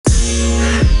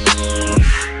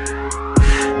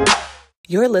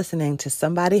You're listening to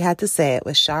Somebody Had to Say It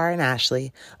with Shar and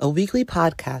Ashley, a weekly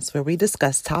podcast where we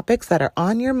discuss topics that are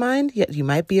on your mind, yet you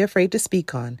might be afraid to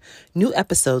speak on. New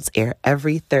episodes air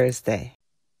every Thursday.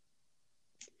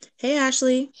 Hey,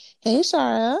 Ashley. Hey,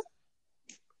 Shara.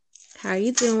 How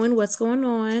you doing? What's going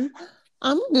on?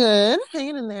 I'm good.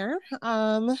 Hanging in there.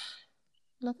 Nothing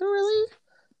really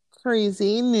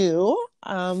crazy new.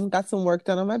 Got some work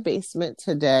done on my basement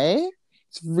today.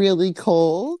 It's really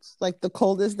cold, like the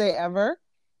coldest day ever.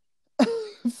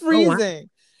 Freezing.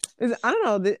 I don't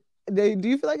know. Do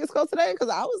you feel like it's cold today? Because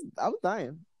I was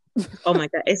dying. Oh my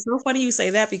God. It's so funny you say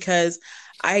that because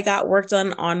I got work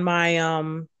done on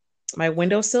my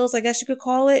windowsills, I guess you could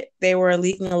call it. They were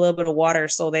leaking a little bit of water,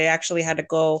 so they actually had to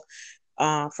go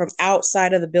from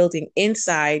outside of the building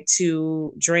inside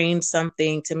to drain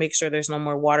something to make sure there's no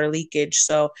more water leakage.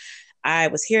 So I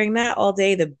was hearing that all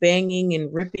day, the banging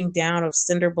and ripping down of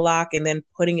cinder block and then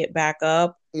putting it back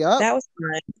up. Yep. That was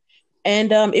fun.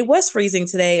 And it was freezing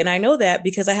today. And I know that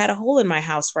because I had a hole in my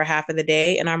house for half of the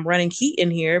day and I'm running heat in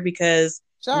here because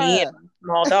me and my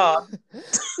small dog.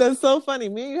 That's so funny.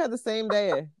 Me and you had the same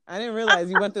day. I didn't realize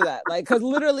you went through that. Like, because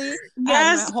literally I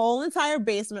had my whole entire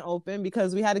basement open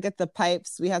because we had to get the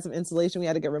pipes. We had some insulation we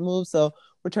had to get removed. So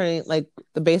we're turning like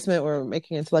the basement, we're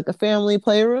making it into like a family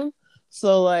playroom.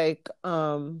 So like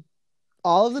all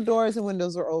of the doors and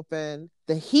windows were open.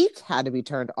 The heat had to be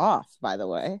turned off, by the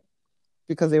way,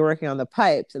 because they were working on the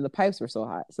pipes and the pipes were so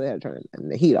hot. So they had to turn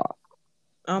the heat off.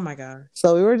 Oh my God.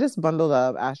 So we were just bundled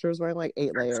up. Asher was wearing like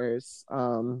 8 layers.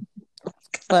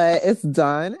 But it's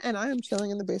done and I am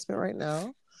chilling in the basement right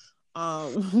now.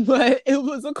 But it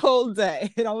was a cold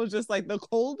day. And I was just like the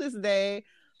coldest day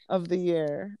of the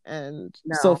year and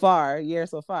so far,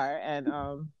 and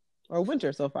or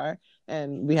winter so far.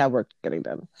 And we have work getting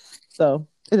done. So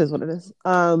it is what it is.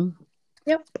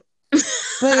 Yep.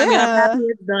 But yeah. I mean, I'm happy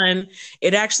it's done.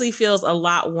 It actually feels a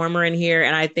lot warmer in here.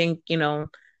 And I think,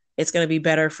 it's going to be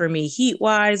better for me heat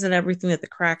wise and everything, that the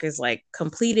crack is like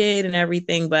completed and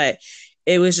everything. But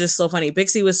it was just so funny.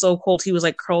 Bixie was so cold. He was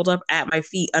like curled up at my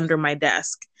feet under my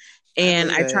desk.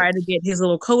 And I tried to get his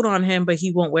little coat on him, but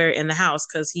he won't wear it in the house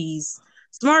because he's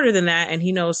smarter than that. And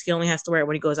he knows he only has to wear it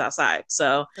when he goes outside.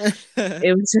 So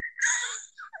it was just...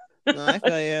 No, I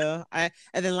feel you.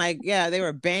 And then like, yeah, they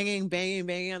were banging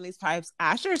on these pipes.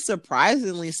 Asher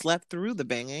surprisingly slept through the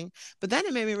banging, but then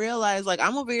it made me realize like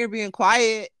I'm over here being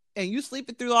quiet and you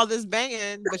sleeping through all this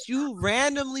banging, but you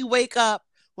randomly wake up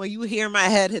when you hear my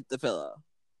head hit the pillow.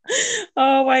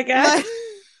 Oh my God.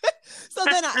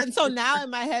 Like, so now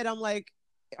in my head I'm like,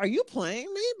 are you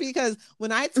playing me? Because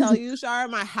when I tell you, Shara,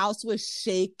 my house was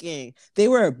shaking. They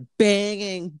were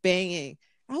banging.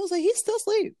 I was like, he's still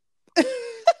asleep.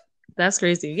 That's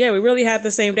crazy. Yeah, we really had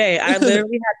the same day. I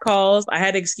literally had calls. I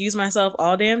had to excuse myself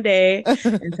all damn day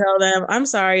and tell them, I'm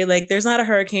sorry, like there's not a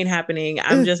hurricane happening.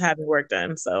 I'm just having work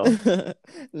done. So but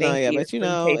it's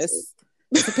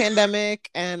a pandemic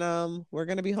and we're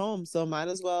gonna be home. So might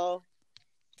as well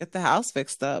get the house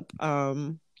fixed up.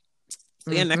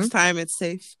 Next time it's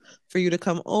safe for you to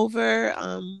come over.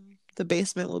 The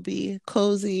basement will be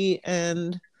cozy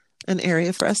and an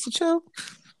area for us to chill.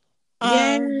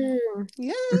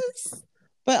 Yes.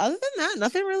 But other than that,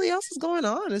 nothing really else is going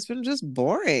on. It's been just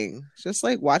boring. Just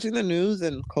like watching the news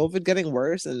and COVID getting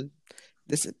worse and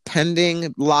this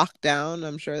pending lockdown.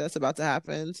 I'm sure that's about to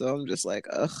happen. So I'm just like,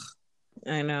 ugh.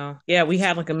 I know. Yeah, we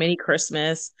had like a mini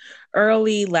Christmas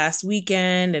early last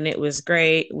weekend and it was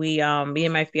great. We me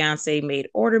and my fiance made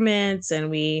ornaments and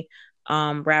we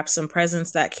wrapped some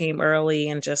presents that came early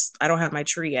and just I don't have my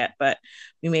tree yet, but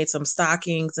we made some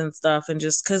stockings and stuff and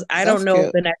just because I don't know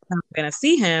if the next time I'm gonna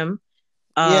see him.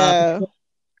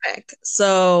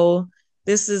 So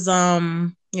this is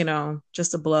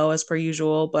just a blow as per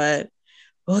usual, but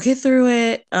we'll get through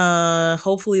it.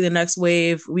 Hopefully the next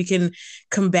wave we can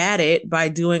combat it by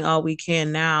doing all we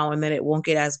can now and then it won't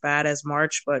get as bad as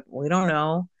March, but we don't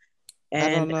know.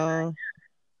 And I don't know.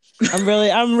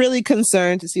 I'm really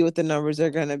concerned to see what the numbers are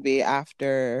going to be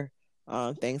after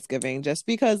Thanksgiving, just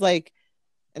because like,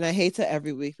 and I hate to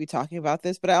every week be talking about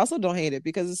this, but I also don't hate it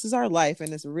because this is our life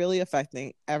and it's really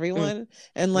affecting everyone.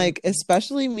 And like,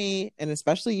 especially me and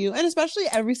especially you and especially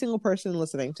every single person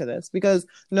listening to this, because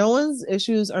no one's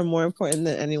issues are more important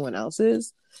than anyone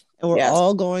else's. And we're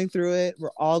all going through it. We're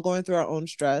all going through our own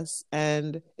stress.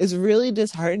 And it's really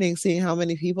disheartening seeing how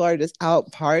many people are just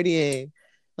out partying.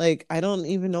 Like, I don't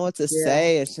even know what to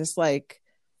say. It's just like,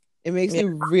 it makes me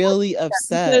really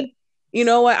upset. You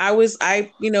know what? I was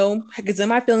in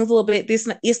my feelings a little bit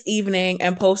this evening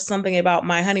and post something about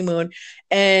my honeymoon.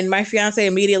 And my fiance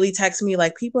immediately texted me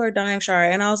like, people are dying,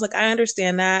 Shara. And I was like, I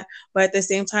understand that. But at the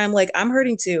same time, like, I'm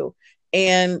hurting too.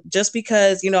 And just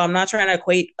because, I'm not trying to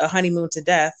equate a honeymoon to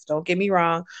death, don't get me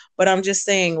wrong, but I'm just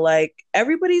saying, like,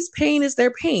 everybody's pain is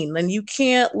their pain. And you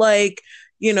can't, like,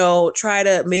 try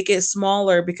to make it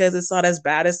smaller because it's not as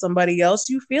bad as somebody else.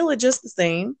 You feel it just the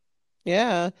same.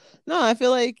 Yeah. No, I feel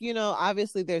like,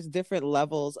 obviously there's different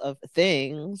levels of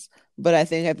things, but I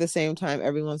think at the same time,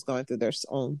 everyone's going through their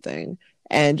own thing.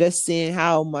 And just seeing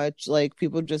how much, like,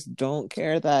 people just don't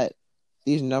care that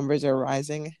these numbers are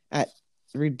rising at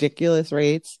ridiculous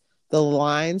rates. The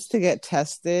lines to get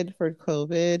tested for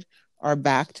COVID are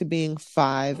back to being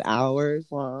 5 hours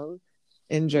long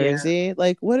in Yeah. Jersey.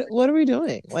 Like, what are we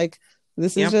doing? Like,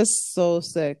 this is Yep. just so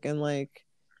sick, and like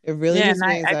it really Yeah, gives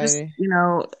and me I just,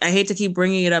 anxiety. I hate to keep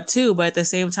bringing it up too, but at the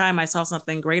same time, I saw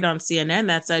something great on CNN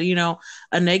that said,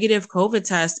 a negative COVID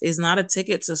test is not a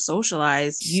ticket to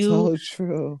socialize. You So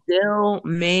true. still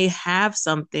may have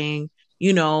something,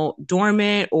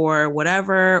 dormant or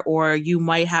whatever, or you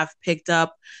might have picked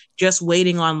up just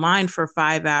waiting online for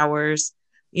 5 hours,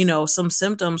 some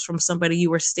symptoms from somebody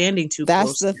you were standing too That's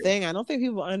close the to. thing. I don't think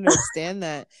people understand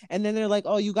that. And then they're like,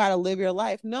 oh, you got to live your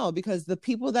life. No, because the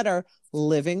people that are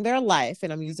living their life,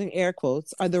 and I'm using air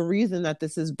quotes, are the reason that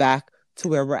this is back to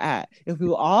where we're at. If we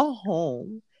were all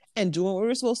home and doing what we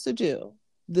were supposed to do,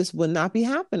 this would not be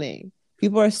happening.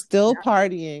 People are still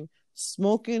partying,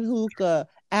 smoking hookah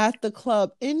at the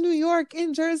club in New York,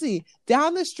 in Jersey,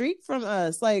 down the street from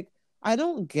us. Like, I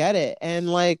don't get it. And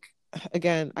like,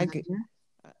 again,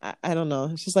 I don't know.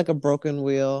 It's just like a broken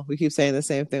wheel. We keep saying the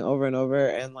same thing over and over,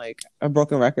 and like a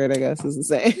broken record, I guess, is the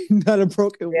same. Not a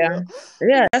broken Yeah. wheel.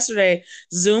 Yeah. Yesterday,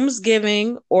 Zoom's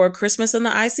giving or Christmas in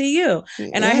the ICU.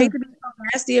 And I Yeah. hate to be so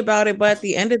nasty about it, but at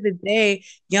the end of the day,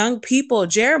 young people,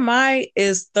 Jeremiah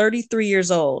is 33 years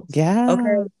old. Okay.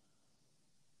 Yeah.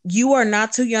 You are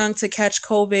not too young to catch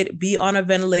COVID, be on a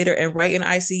ventilator, and right in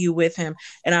ICU with him.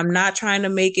 And I'm not trying to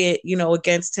make it,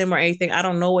 against him or anything. I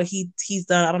don't know what he's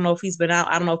done. I don't know if he's been out.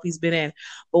 I don't know if he's been in.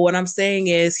 But what I'm saying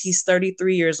is he's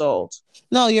 33 years old.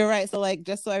 No, you're right. So like,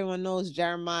 just so everyone knows,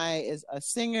 Jeremiah is a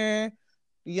singer,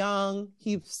 young.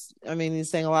 He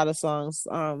sang a lot of songs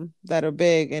that are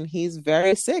big, and he's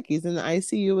very sick. He's in the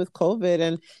ICU with COVID,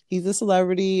 and he's a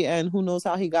celebrity, and who knows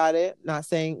how he got it. Not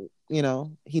saying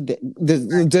he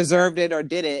deserved it or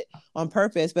did it on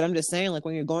purpose, but I'm just saying, like,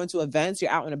 when you're going to events, you're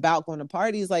out and about, going to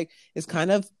parties, like, it's kind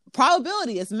of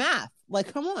probability, it's math.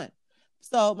 Like, come on.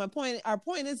 So our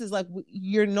point is like,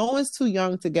 no one's too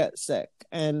young to get sick,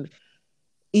 and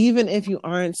even if you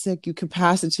aren't sick, you can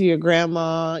pass it to your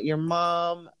grandma, your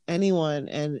mom, anyone.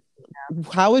 And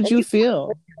how would you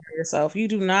feel? Yourself. You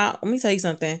do not, let me tell you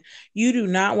something. You do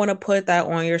not want to put that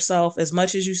on yourself as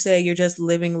much as you say you're just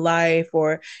living life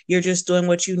or you're just doing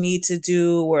what you need to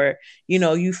do, or,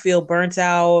 you feel burnt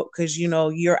out because,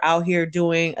 you're out here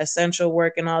doing essential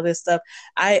work and all this stuff.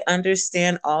 I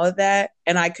understand all of that.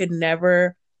 And I could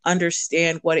never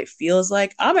understand what it feels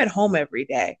like. I'm at home every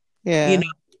day. Yeah.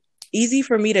 Easy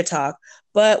for me to talk.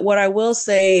 But what I will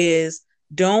say is,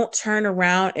 don't turn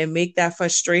around and make that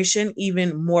frustration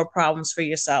even more problems for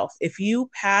yourself. If you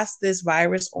pass this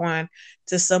virus on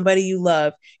to somebody you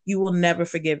love, you will never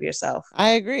forgive yourself.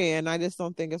 I agree. And I just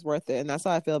don't think it's worth it. And that's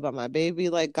how I feel about my baby.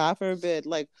 Like, God forbid,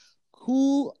 like,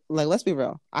 let's be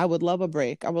real. I would love a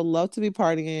break. I would love to be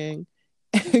partying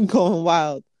and going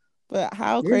wild. But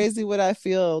how crazy would I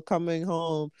feel coming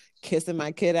home, kissing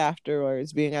my kid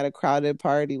afterwards, being at a crowded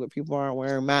party where people aren't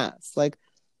wearing masks? Like,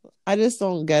 I just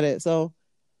don't get it. So,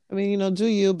 I mean, do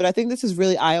you? But I think this is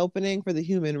really eye-opening for the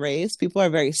human race. People are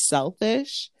very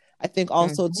selfish. I think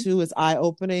also, too, it's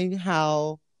eye-opening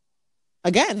how,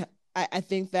 again, I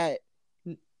think that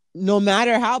no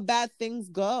matter how bad things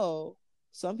go,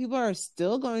 some people are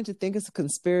still going to think it's a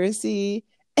conspiracy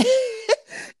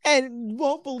and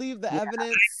won't believe the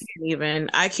evidence.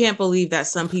 I can't believe that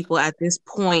some people at this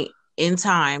point in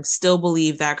time still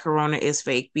believe that Corona is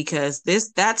fake, because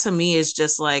that to me is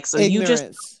just like, so ignorance. You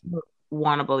just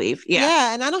want to believe.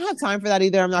 Yeah, and I don't have time for that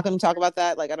either. I'm not going to talk about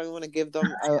that. Like, I don't even want to give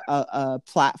them a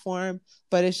platform,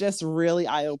 but it's just really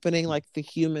eye-opening, like, the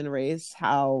human race,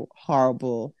 how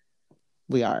horrible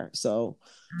we are. So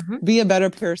be a better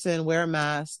person, wear a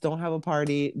mask, don't have a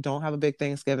party, don't have a big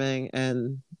Thanksgiving,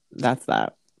 and that's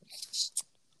that.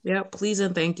 Yeah, please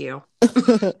and thank you.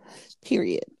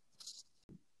 Period.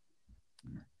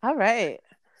 All right.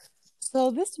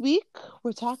 So this week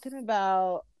we're talking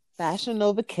about Fashion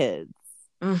Nova Kids.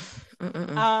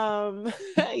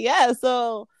 Yeah,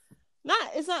 so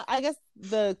I guess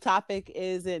the topic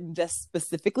isn't just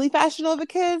specifically Fashion Nova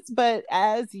Kids, but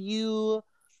as you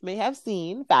may have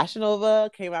seen, Fashion Nova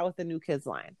came out with a new kids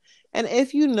line. And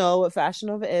if you know what Fashion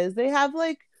Nova is, they have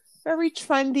like very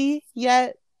trendy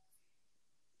yet,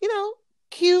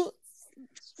 cute,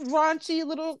 raunchy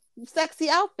little sexy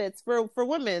outfits for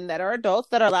women that are adults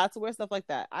that are allowed to wear stuff like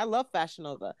that. I love Fashion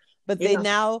Nova, but they Yeah.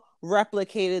 now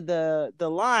replicated the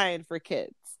line for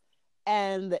kids.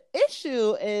 And the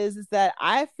issue is that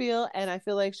I feel, and I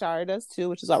feel like Shara does too,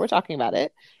 which is why we're talking about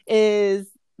it, is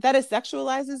that it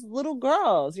sexualizes little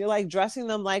girls. You're like dressing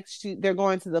them like they're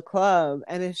going to the club,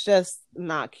 and it's just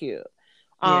not cute.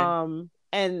 Yeah.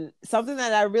 And something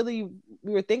that I really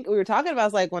we were talking about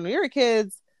is like when we were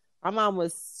kids, my mom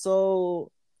was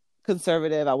so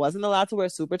conservative. I wasn't allowed to wear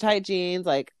super tight jeans.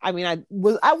 Like, I mean, I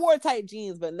wore tight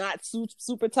jeans, but not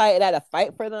super tight. I had to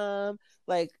fight for them.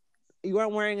 Like, you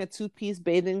weren't wearing a 2-piece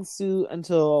bathing suit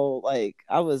until like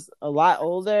I was a lot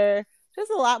older.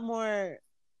 Just a lot more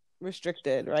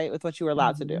restricted, right, with what you were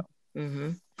allowed to do.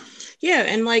 Mm-hmm. Yeah,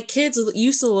 and like kids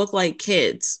used to look like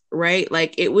kids, right?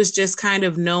 Like it was just kind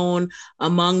of known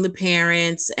among the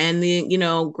parents and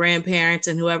the, grandparents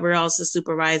and whoever else is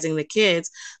supervising the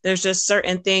kids. There's just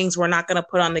certain things we're not going to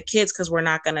put on the kids because we're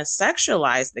not going to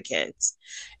sexualize the kids.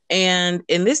 And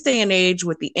in this day and age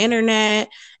with the internet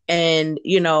and,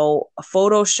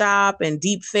 Photoshop and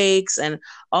deep fakes and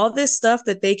all this stuff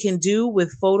that they can do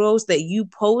with photos that you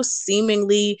post,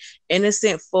 seemingly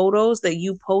innocent photos that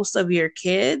you post of your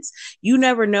kids, you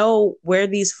never know where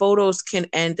these photos can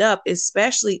end up,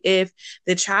 especially if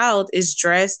the child is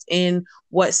dressed in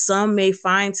what some may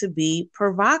find to be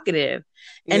provocative.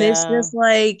 And it's just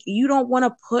like, you don't want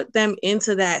to put them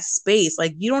into that space.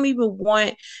 Like, you don't even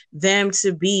want them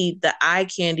to be the eye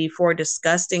candy for a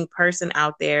disgusting person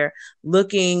out there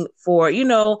looking for,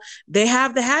 they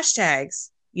have the hashtags,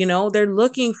 they're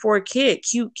looking for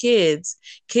cute kids,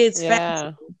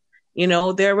 fashion.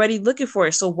 They're already looking for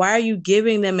it. So why are you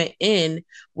giving them an in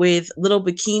with little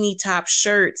bikini top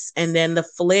shirts and then the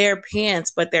flare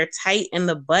pants, but they're tight in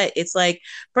the butt? It's like,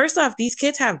 first off, these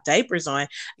kids have diapers on.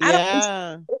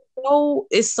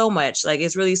 It's so much. Like,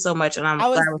 it's really so much. And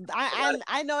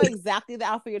I know exactly the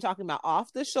outfit you're talking about.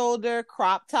 Off the shoulder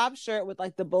crop top shirt with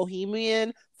like the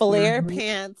bohemian flare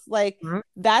pants. Like,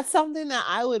 that's something that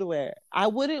I would wear. I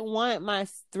wouldn't want my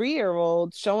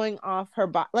 3-year-old showing off her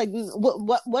body. Like,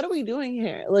 what are we doing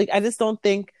here? Like, I just don't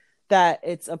think that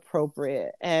it's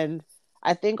appropriate. And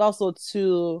I think also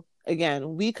too,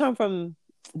 again, we come from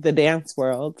the dance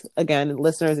world. Again,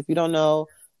 listeners, if you don't know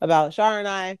about Shara and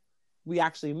I, we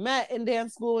actually met in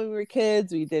dance school when we were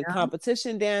kids. We did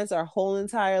competition dance our whole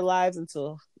entire lives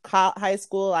until high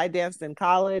school. I danced in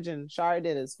college, and Shara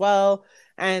did as well.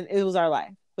 And it was our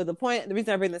life. But the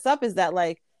reason I bring this up is that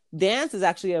like dance is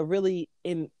actually a really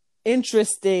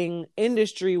interesting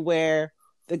industry where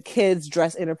the kids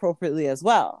dress inappropriately as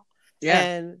well. Yeah.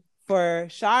 And for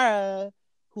Shara,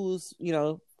 who's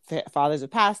father's a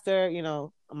pastor,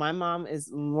 my mom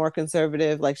is more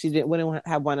conservative. Like, wouldn't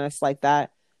have one us like that.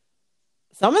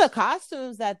 Some of the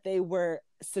costumes that they were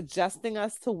suggesting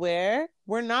us to wear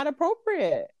were not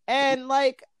appropriate. And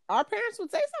like, our parents would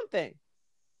say something.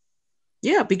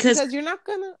 Yeah, because you're not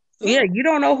gonna. Yeah, you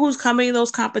don't know who's coming to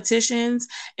those competitions,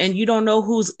 and you don't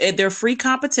know they're free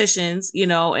competitions,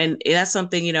 and that's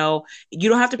something, you don't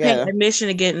have to pay admission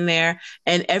to get in there.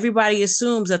 And everybody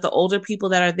assumes that the older people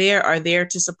that are there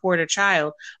to support a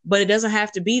child, but it doesn't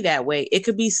have to be that way. It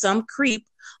could be some creep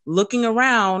looking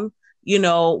around,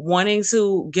 wanting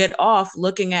to get off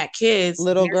looking at kids,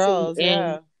 little girls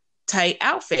in tight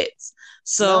outfits.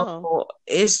 So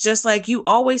it's just like, you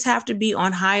always have to be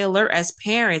on high alert as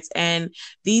parents. And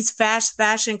these fast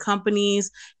fashion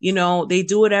companies, they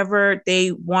do whatever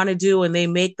they want to do, and they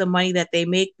make the money that they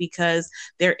make because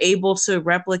they're able to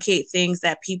replicate things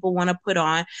that people want to put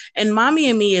on. And Mommy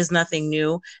and Me is nothing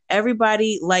new.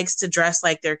 Everybody likes to dress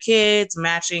like their kids,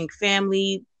 matching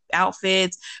family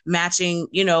outfits, matching,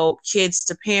 kids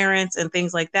to parents and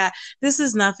things like that. This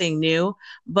is nothing new.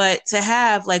 But to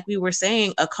have, like we were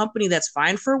saying, a company that's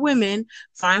fine for women,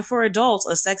 fine for adults,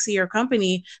 a sexier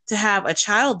company, to have a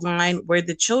child line where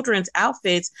the children's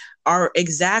outfits are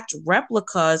exact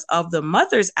replicas of the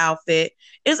mother's outfit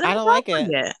is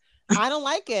inappropriate. I don't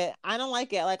like it. I don't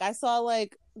like it. Like, I saw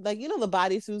like the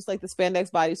bodysuits, like the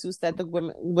spandex bodysuits that the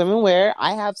women wear.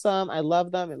 I have some. I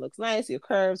love them. It looks nice. Your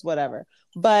curves, whatever.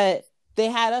 But they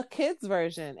had a kids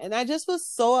version, and I just was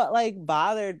so like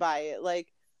bothered by it. Like,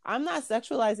 I'm not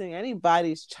sexualizing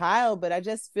anybody's child, but I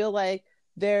just feel like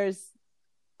there's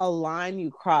a line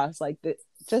you cross. Like,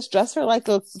 just dress her like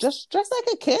just dress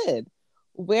like a kid.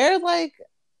 Wear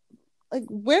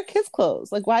wear kids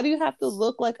clothes. Like, why do you have to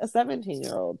look like a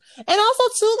 17-year-old? And also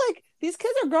too, like, these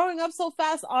kids are growing up so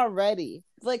fast already.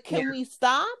 Like, can we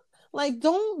stop? Like,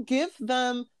 don't give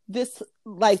them this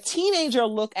like teenager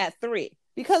look at 3,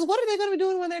 because what are they going to be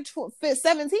doing when they're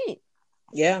 17?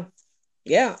 Yeah.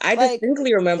 Yeah, I Like,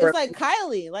 distinctly remember. it's like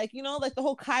Kylie, like, you know, like the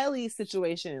whole Kylie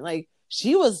situation. Like,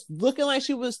 she was looking like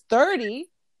she was 30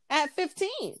 at 15.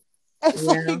 It's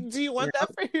Yeah, like, do you want yeah,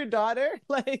 that for your daughter?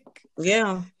 Like,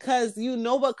 yeah. because you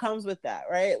know what comes with that,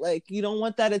 right? Like, you don't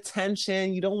want that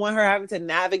attention. You don't want her having to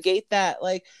navigate that.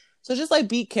 Like, so just like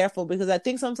be careful, because I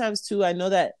think sometimes too, I know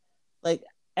that like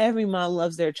every mom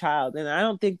loves their child, and I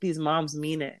don't think these moms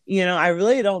mean it. You know, I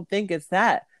really don't think it's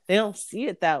that. They don't see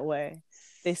it that way.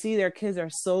 They see their kids are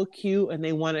so cute and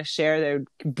they want to share their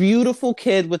beautiful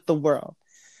kid with the world.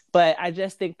 But I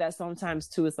just think that sometimes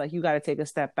too, it's like you got to take a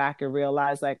step back and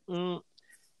realize, like, am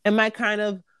I kind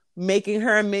of making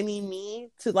her a mini me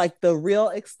to like the real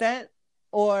extent,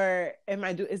 or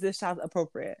is this child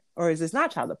appropriate, or is this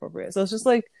not child appropriate? So it's just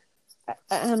like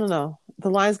I don't know. The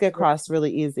lines get crossed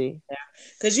really easy.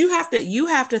 Because you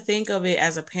have to think of it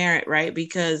as a parent, right?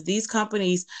 Because these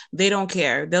companies, they don't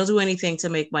care. They'll do anything to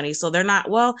make money. So they're not,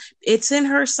 well, it's in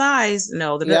her size.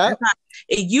 No, that's Yep. not.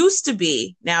 It used to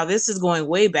be, now this is going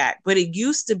way back, but it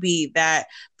used to be that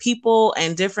people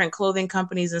and different clothing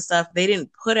companies and stuff, they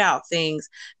didn't put out things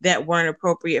that weren't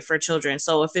appropriate for children.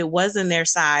 So if it was in their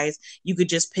size, you could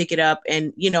just pick it up,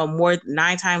 and more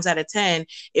 9 times out of 10,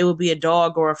 it would be a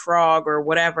dog or a frog or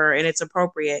whatever, and it's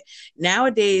appropriate.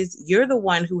 Nowadays, you're the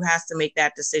one who has to make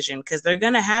that decision, because they're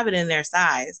going to have it in their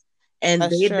size, and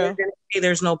That's they're going true. to say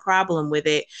there's no problem with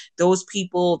it. Those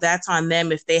people, that's on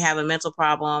them if they have a mental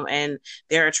problem and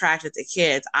they're attracted to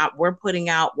kids. We're putting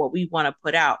out what we want to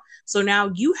put out. So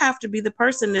now you have to be the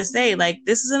person to say, like,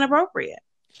 this is inappropriate.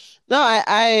 No,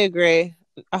 I agree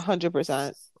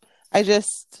 100%. I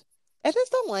just I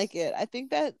just don't like it. I think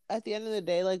that at the end of the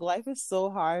day, like life is so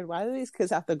hard. Why do these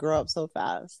kids have to grow up so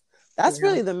fast? That's Yeah.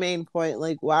 really the main point.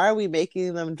 Like, why are we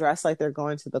making them dress like they're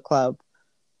going to the club?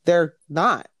 They're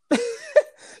not.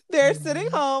 They're sitting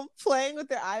Mhm. home playing with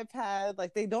their iPad.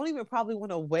 Like, they don't even probably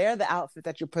want to wear the outfit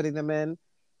that you're putting them in.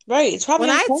 Right. It's probably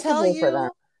When I tell uncomfortable for them.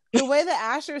 you the way that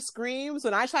Asher screams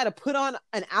when I try to put on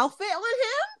an outfit on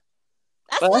him,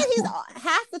 that's why he's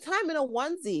half the time in a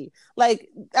onesie. Like,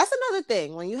 that's another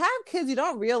thing. When you have kids, you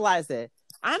don't realize it.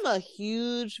 I'm a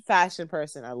huge fashion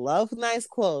person. I love nice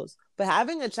clothes. But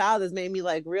having a child has made me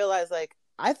like realize, like,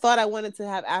 I thought I wanted to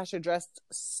have Asher dressed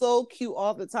so cute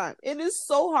all the time. It is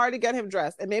so hard to get him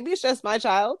dressed. And maybe it's just my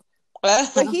child, but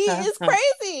he is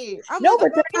crazy. I'm No, like, I'm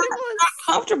but they're not putting on.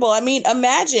 not comfortable. I mean,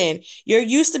 imagine you're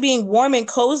used to being warm and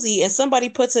cozy, and somebody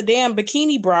puts a damn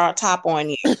bikini bra top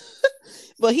on you.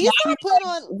 But Now he's you're not putting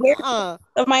like, where's on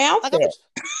of my like outfit?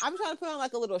 I'm trying to put on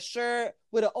like a little shirt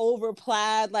with an over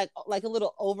plaid, like a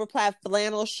little over plaid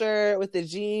flannel shirt with the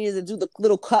jeans and do the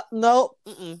little cuff. Nope,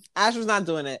 Asher's not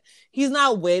doing it. He's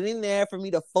not waiting there for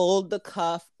me to fold the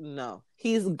cuff. No,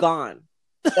 he's gone.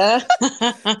 So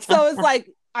it's like,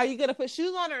 are you gonna put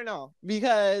shoes on or no?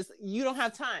 Because you don't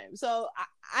have time. So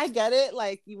I get it.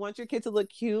 Like, you want your kid to look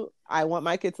cute. I want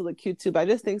my kid to look cute too. But I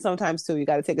just think sometimes too, you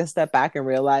got to take a step back and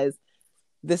realize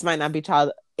this might not be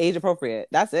child age appropriate.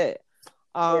 That's it.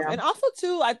 Yeah. And also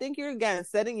too, I think you're again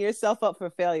setting yourself up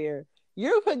for failure.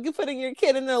 You're putting your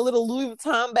kid in a little Louis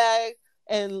Vuitton bag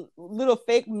and little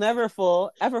fake Everfull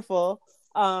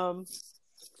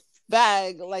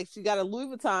bag. Like, she got a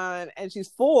Louis Vuitton and she's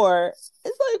 4.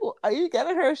 It's like, well, are you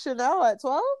getting her Chanel at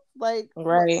 12? Like,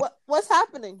 Right. what's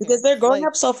happening Because here? they're growing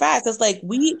Like, up so fast. It's like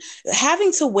we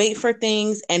having to wait for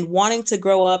things and wanting to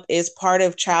grow up is part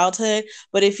of childhood.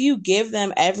 But if you give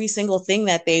them every single thing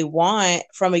that they want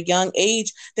from a young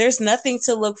age, there's nothing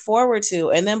to look forward to.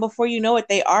 And then before you know it,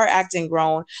 they are acting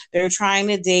grown. They're trying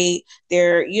to date.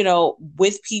 They're,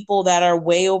 with people that are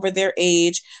way over their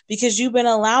age, because you've been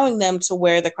allowing them to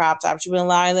wear the crop tops. You've been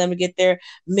allowing them to get their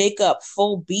makeup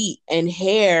full beat and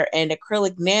hair and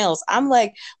acrylic nails. I'm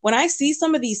like, when I see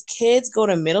some of these kids go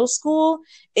to middle school,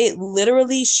 it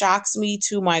literally shocks me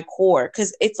to my core,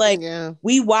 because it's like yeah.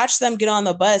 we watch them get on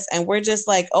the bus and we're just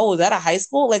like, oh, is that a high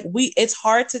school? Like, it's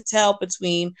hard to tell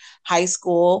between high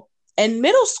school and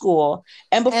middle school.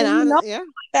 And before you know, Yeah.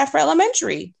 that for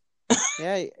elementary.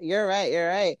 Yeah, you're right. You're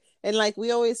right. And like, we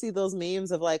always see those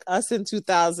memes of like us in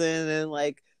 2000 and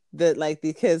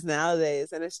the kids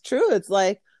nowadays. And it's true. It's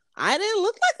like, I didn't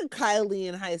look like a Kylie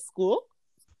in high school.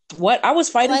 What? I was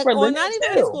fighting Like, for or living not even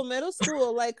high too. school, middle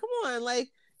school. Like, come on. Like,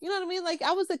 you know what I mean? Like,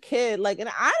 I was a kid. Like, and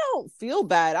I don't feel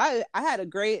bad. I had a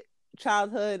great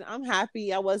childhood. I'm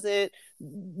happy I wasn't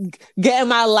getting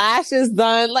my lashes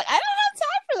done. Like, I don't have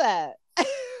time for that.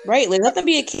 Right, like let them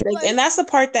be a kid, and Like, that's the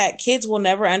part that kids will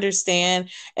never understand.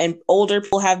 And older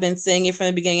people have been saying it from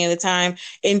the beginning of the time.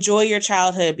 Enjoy your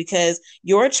childhood, because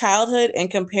your childhood, in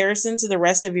comparison to the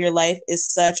rest of your life, is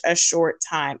such a short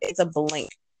time. It's a blink.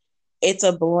 it's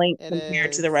a blink It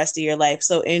compared to the is. rest of your life.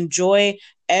 So enjoy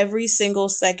every single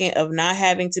second of not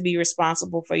having to be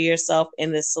responsible for yourself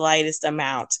in the slightest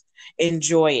amount.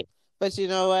 Enjoy it. But you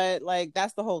know what? Like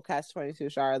that's the whole catch 22,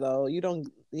 Shar. Though you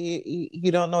don't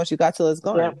know what you got till it's Yep,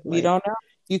 gone. you don't Like know.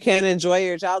 you can't enjoy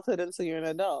your childhood until you're an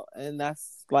adult, and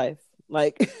that's life.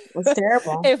 Like It's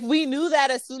terrible. if we knew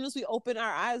that as soon as we opened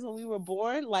our eyes when we were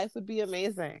born, life would be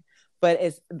amazing. But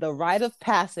it's the rite of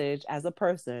passage as a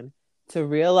person to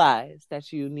realize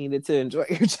that you needed to enjoy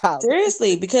your childhood.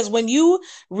 Seriously, because when you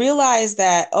realize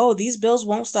that, oh, these bills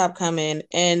won't stop coming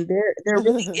and there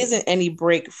really isn't any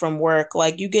break from work,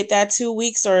 like you get that 2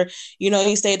 weeks or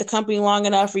you stay at the company long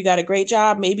enough, or you got a great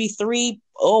job, maybe three.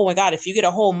 Oh my God, if you get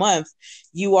a whole month,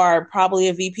 you are probably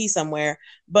a VP somewhere.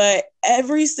 But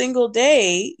every single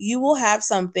day you will have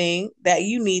something that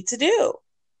you need to do.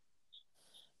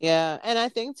 Yeah, and I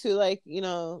think too, like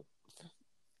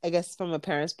I guess from a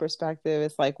parent's perspective,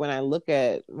 it's like when I look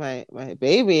at my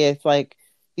baby, it's like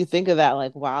you think of that,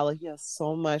 like wow, like you have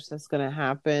so much that's gonna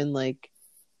happen, like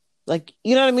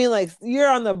you know what I mean, like you're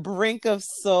on the brink of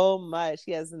so much.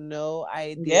 He has no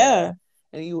idea,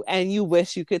 Yeah. and you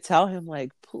wish you could tell him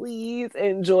like, please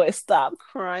enjoy, stop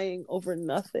crying over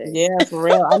nothing, Yeah, for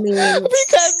real. I mean,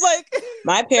 because like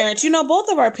my parents,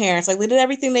 both of our parents, like they did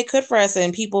everything they could for us,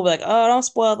 and people were like, "Oh, don't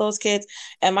spoil those kids."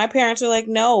 And my parents are like,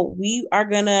 "No, we are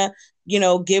gonna,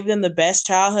 give them the best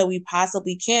childhood we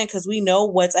possibly can because we know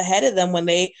what's ahead of them when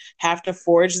they have to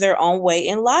forge their own way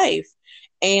in life."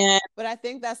 And but I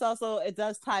think that's also, it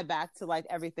does tie back to like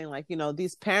everything, like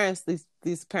these parents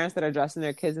that are dressing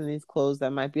their kids in these clothes that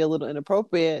might be a little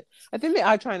inappropriate. I think they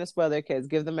are trying to spoil their kids,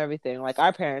 give them everything like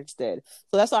our parents did.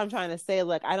 So that's what I'm trying to say.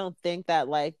 Like I don't think that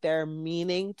like they're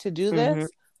meaning to do mhm,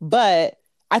 this, but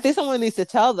I think someone needs to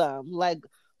tell them like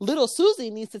little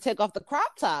Susie needs to take off the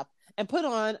crop top and put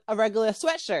on a regular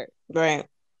sweatshirt right.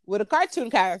 with a cartoon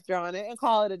character on it and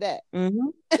call it a day. Hmm.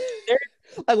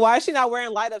 Like why is she not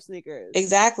wearing light up sneakers?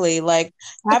 Exactly. Like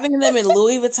having them in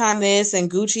Louis Vuitton this and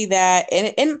Gucci that.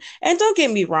 And don't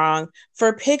get me wrong,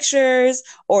 for pictures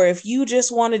or if you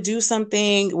just want to do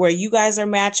something where you guys are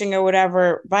matching or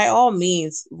whatever, by all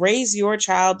means, raise your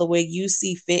child the way you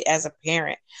see fit as a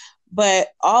parent. But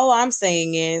all I'm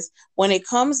saying is when it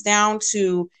comes down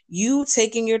to you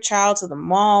taking your child to the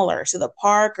mall or to the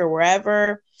park or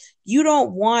wherever, you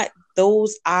don't want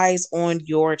those eyes on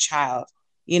your child,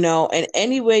 and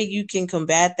any way you can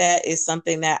combat that is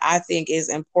something that I think is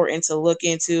important to look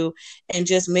into and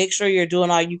just make sure you're doing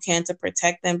all you can to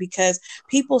protect them because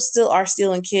people still are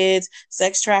stealing kids.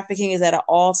 Sex trafficking is at an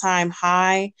all-time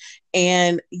high,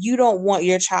 and you don't want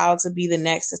your child to be the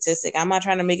next statistic. I'm not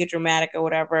trying to make it dramatic or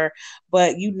whatever,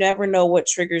 but you never know what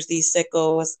triggers these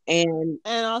sickos.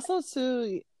 And also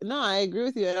too, no, I agree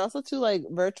with you. And also too, like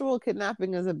virtual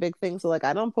kidnapping is a big thing. So like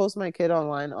I don't post my kid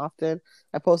online often.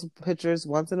 I post pictures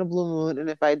once in a blue moon. And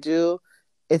if I do,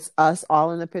 it's us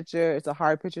all in the picture. It's a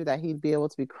hard picture that he'd be able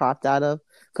to be cropped out of.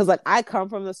 Cause like I come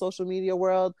from the social media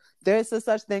world. There's a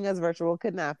such thing as virtual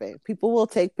kidnapping. People will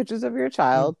take pictures of your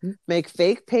child, Mhm. make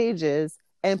fake pages,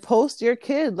 and post your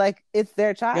kid like it's their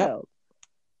Yep. child.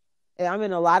 And I'm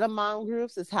in a lot of mom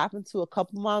groups. It's happened to a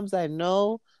couple moms I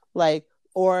know, like,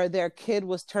 or their kid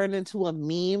was turned into a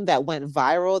meme that went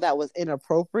viral that was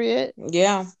inappropriate.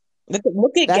 Yeah.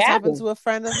 Look at That's happened Gavin. to a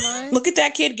friend of mine. Look at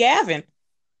that kid Gavin.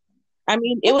 I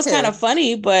mean, it What was kind of kid?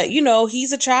 funny, but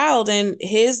he's a child, and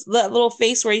his little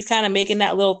face where he's kind of making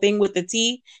that little thing with the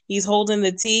T, he's holding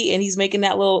the T, and he's making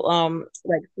that little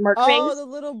like smirk Oh, face. the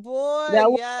little boy. That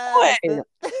little Yes. boy.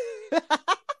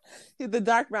 The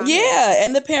dark brown hair. Yeah,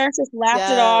 and the parents just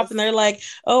laughed it off, and Yes. they're like,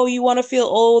 "Oh, you want to feel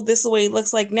old? This is the way it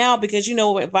looks like now because it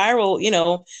went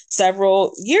viral,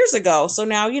 several years ago. So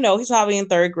now, he's probably in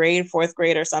third grade, fourth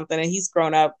grade, or something, and he's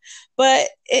grown up. But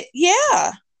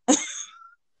yeah,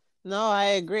 No, I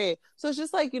agree. So it's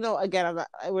just like, again,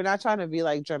 we're not trying to be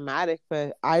like dramatic,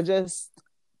 but the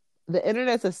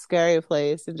internet's a scary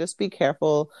place, and just be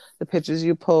careful the pictures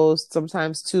you post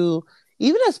sometimes too,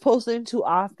 even as posting too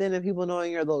often and people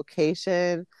knowing your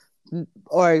location,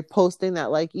 or posting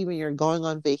that like even you're going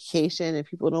on vacation and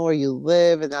people know where you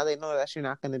live and now they know that you're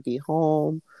not going to be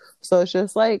home. So it's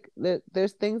just like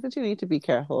there's things that you need to be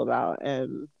careful about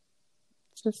and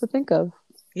just to think of.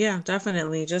 yeah,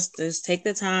 definitely. Just take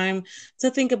the time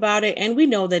to think about it. And we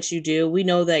know that you do. We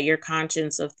know that you're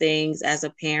conscious of things as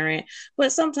a parent,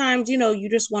 but sometimes, you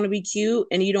just want to be cute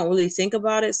and you don't really think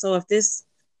about it. So if this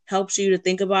helps you to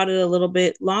think about it a little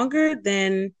bit longer,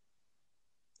 then,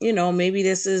 maybe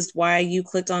this is why you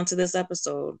clicked onto this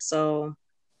episode. So,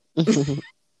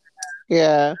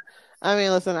 Yeah, I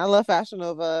mean, listen, I love Fashion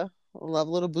Nova, I love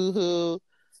Little Boohoo,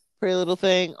 Pretty Little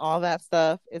Thing, all that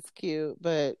stuff. It's cute,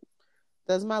 but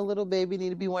does my little baby need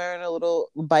to be wearing a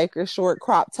little biker short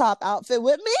crop top outfit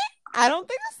with me? I don't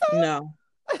think No.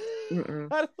 so.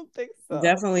 Mm-mm. I don't think so.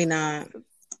 Definitely not.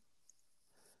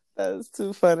 That is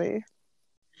too funny.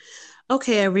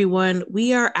 Okay, everyone,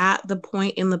 we are at the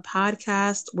point in the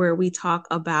podcast where we talk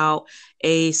about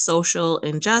a social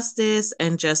injustice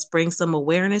and just bring some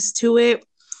awareness to it.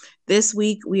 This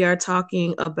week, we are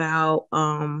talking about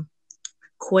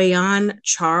Quayon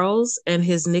Charles, and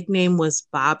his nickname was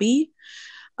Bobby.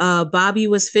 Bobby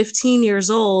was 15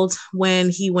 years old when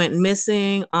he went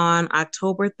missing on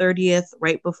October 30th,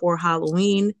 right before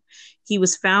Halloween. He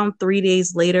was found 3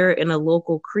 days later in a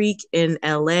local creek in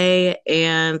LA,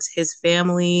 and his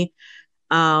family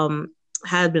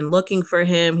had been looking for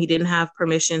him. He didn't have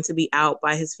permission to be out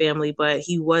by his family, but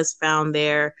he was found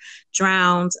there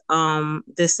drowned.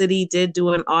 The city did do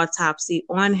an autopsy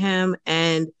on him,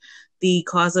 and the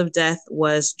cause of death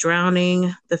was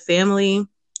drowning. The family,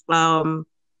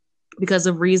 because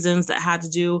of reasons that had to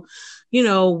do,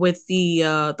 with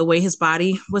the way his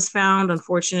body was found.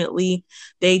 Unfortunately,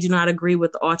 they do not agree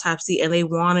with the autopsy, and they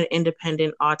want an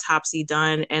independent autopsy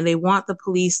done, and they want the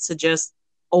police to just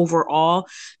overall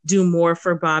do more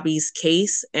for Bobby's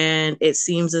case. And it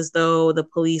seems as though the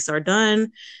police are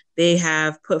done. They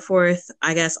have put forth,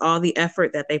 I guess, all the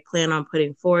effort that they plan on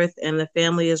putting forth, and the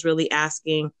family is really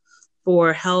asking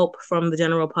for help from the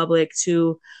general public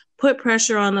to put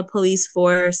pressure on the police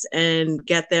force and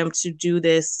get them to do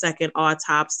this second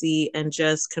autopsy and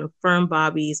just confirm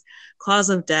Bobby's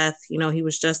cause of death. He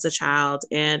was just a child,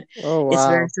 and it's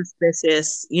very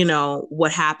suspicious,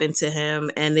 what happened to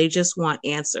him, and they just want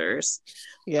answers.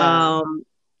 Yeah.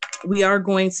 We are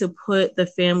going to put the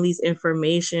family's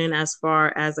information as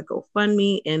far as a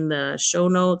GoFundMe in the show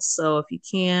notes. So if you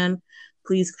can,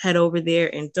 please head over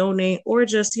there and donate, or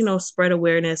just, spread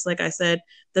awareness. Like I said,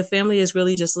 the family is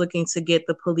really just looking to get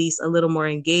the police a little more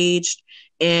engaged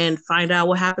and find out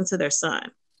what happened to their son.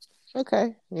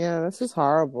 Okay. Yeah, this is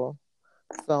horrible.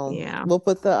 So yeah, we'll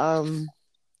put the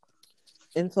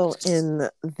info in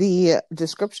the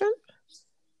description,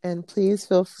 and please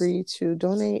feel free to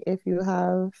donate if you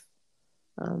have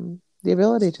the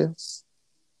ability to.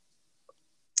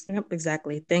 Yep,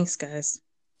 exactly. Thanks, guys.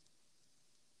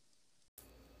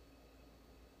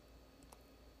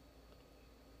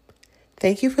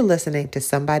 Thank you for listening to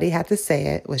Somebody Had to Say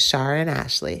It with Shara and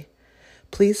Ashley.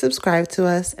 Please subscribe to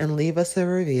us and leave us a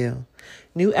review.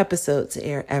 New episodes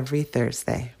air every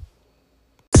Thursday.